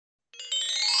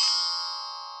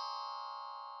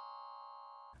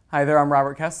Hi there, I'm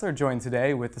Robert Kessler, joined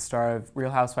today with the star of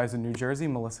Real Housewives of New Jersey,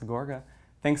 Melissa Gorga.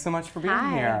 Thanks so much for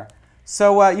being here.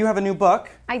 So you have a new book.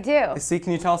 I do. See,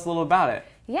 can you tell us a little about it?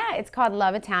 Yeah, it's called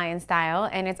Love Italian Style,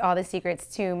 and it's all the secrets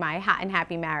to my hot and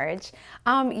happy marriage.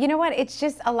 You know what? It's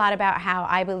just a lot about how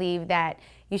I believe that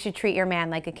you should treat your man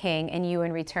like a king, and you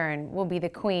in return will be the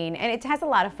queen. And it has a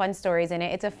lot of fun stories in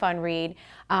it. It's a fun read.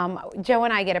 Joe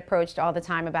and I get approached all the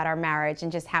time about our marriage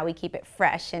and just how we keep it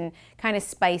fresh and kind of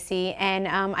spicy. And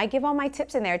I give all my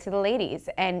tips in there to the ladies.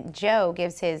 And Joe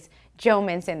gives his Joe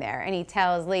mints in there, and he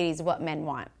tells ladies what men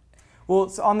want. Well,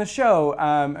 so on the show,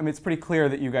 I mean, it's pretty clear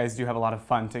that you guys do have a lot of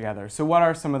fun together. So what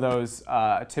are some of those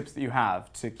tips that you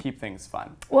have to keep things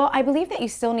fun? Well, I believe that you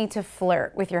still need to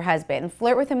flirt with your husband.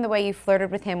 Flirt with him the way you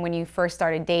flirted with him when you first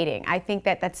started dating. I think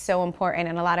that that's so important,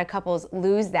 and a lot of couples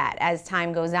lose that as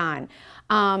time goes on.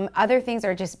 Other things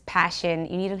are just passion.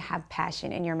 You need to have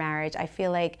passion in your marriage. I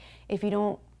feel like if you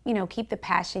don't keep the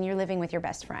passion, you're living with your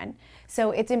best friend.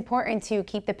 So it's important to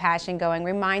keep the passion going.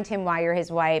 Remind him why you're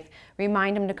his wife.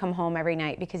 Remind him to come home every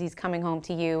night because he's coming home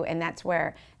to you, and that's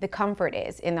where the comfort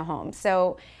is, in the home.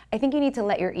 So I think you need to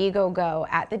let your ego go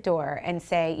at the door and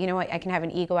say, you know what, I can have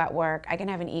an ego at work, I can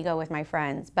have an ego with my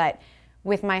friends, but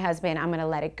with my husband, I'm gonna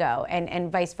let it go, and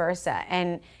vice versa.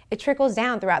 And it trickles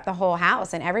down throughout the whole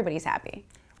house, and everybody's happy.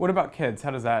 What about kids?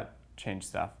 How does that change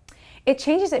stuff? It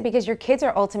changes it because your kids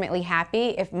are ultimately happy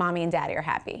if mommy and daddy are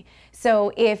happy.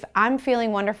 So if I'm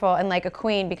feeling wonderful and like a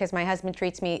queen because my husband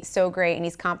treats me so great and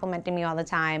he's complimenting me all the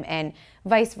time, and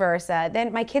vice versa,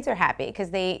 then my kids are happy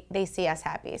because they see us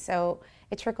happy. So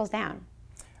it trickles down.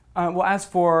 Well, as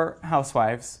for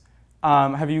Housewives,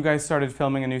 have you guys started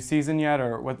filming a new season yet,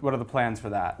 or what are the plans for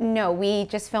that? No, we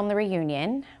just filmed the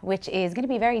reunion, which is going to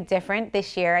be very different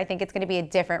this year. I think it's going to be a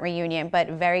different reunion, but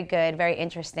very good, very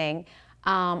interesting.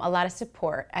 A lot of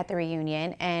support at the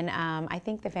reunion, and I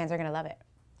think the fans are going to love it.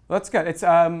 Well, that's good. It's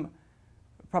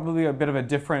probably a bit of a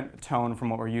different tone from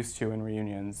what we're used to in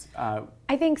reunions.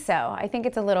 I think so. I think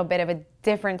it's a little bit of a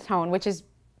different tone, which is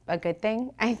a good thing,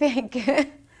 I think.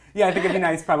 Yeah, I think it'd be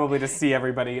nice probably to see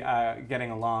everybody getting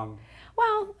along.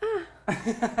 Well,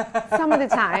 some of the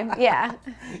time, yeah.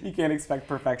 You can't expect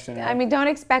perfection. Right? I mean, don't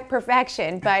expect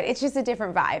perfection, but it's just a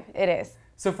different vibe. It is.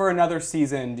 So for another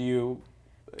season, do you...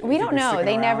 We don't know.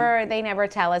 They never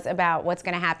tell us about what's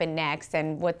going to happen next,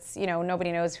 and what's,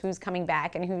 nobody knows who's coming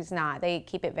back and who's not. They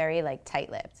keep it very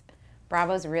tight-lipped.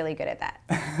 Bravo's really good at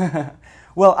that.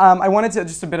 Well, I wanted to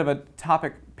just a bit of a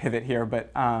topic pivot here, but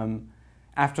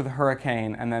after the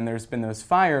hurricane, and then there's been those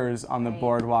fires on the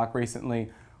boardwalk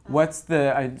recently. What's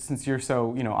the since you're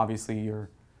so obviously you're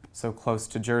so close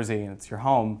to Jersey and it's your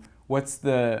home. What's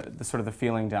the sort of the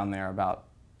feeling down there about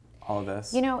all of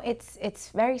this? It's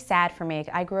very sad for me.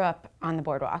 I grew up on the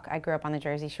boardwalk. I grew up on the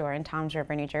Jersey Shore in Toms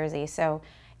River, New Jersey. So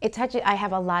it touches. I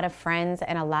have a lot of friends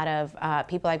and a lot of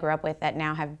people I grew up with that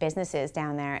now have businesses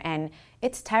down there, and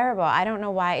it's terrible. I don't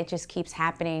know why it just keeps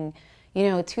happening,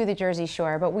 to the Jersey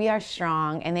Shore, but we are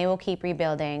strong, and they will keep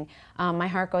rebuilding. My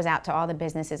heart goes out to all the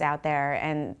businesses out there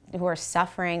and who are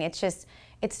suffering.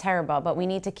 It's terrible, but we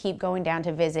need to keep going down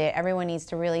to visit. Everyone needs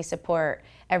to really support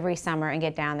every summer and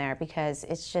get down there because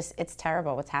it's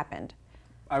terrible what's happened.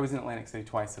 I was in Atlantic City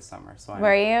twice this summer, so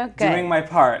Were you? Good. Doing my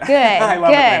part. Good, I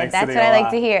love Atlantic That's City what a I like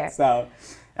lot. to hear. So,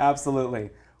 absolutely.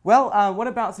 Well, what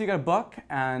about, so you got a book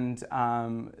and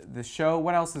the show.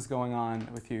 What else is going on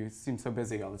with you? You seem so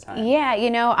busy all the time.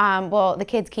 Yeah, well, the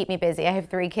kids keep me busy. I have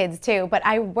 3 kids too, but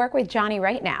I work with Johnny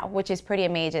right now, which is pretty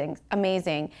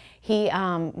amazing. He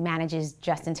manages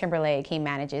Justin Timberlake, he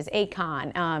manages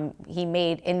Akon, he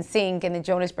made NSYNC and the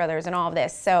Jonas Brothers and all of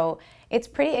this. So it's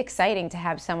pretty exciting to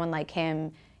have someone like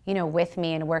him, with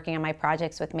me and working on my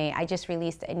projects with me. I just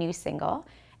released a new single,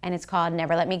 and it's called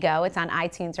Never Let Me Go. It's on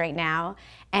iTunes right now,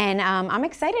 and I'm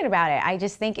excited about it. I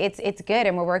just think it's good,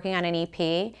 and we're working on an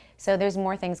EP, so there's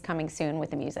more things coming soon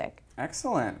with the music.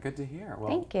 Excellent, good to hear. Well,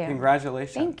 thank you.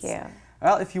 Congratulations. Thank you.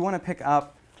 Well, if you want to pick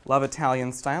up Love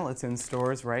Italian Style, it's in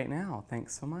stores right now.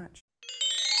 Thanks so much.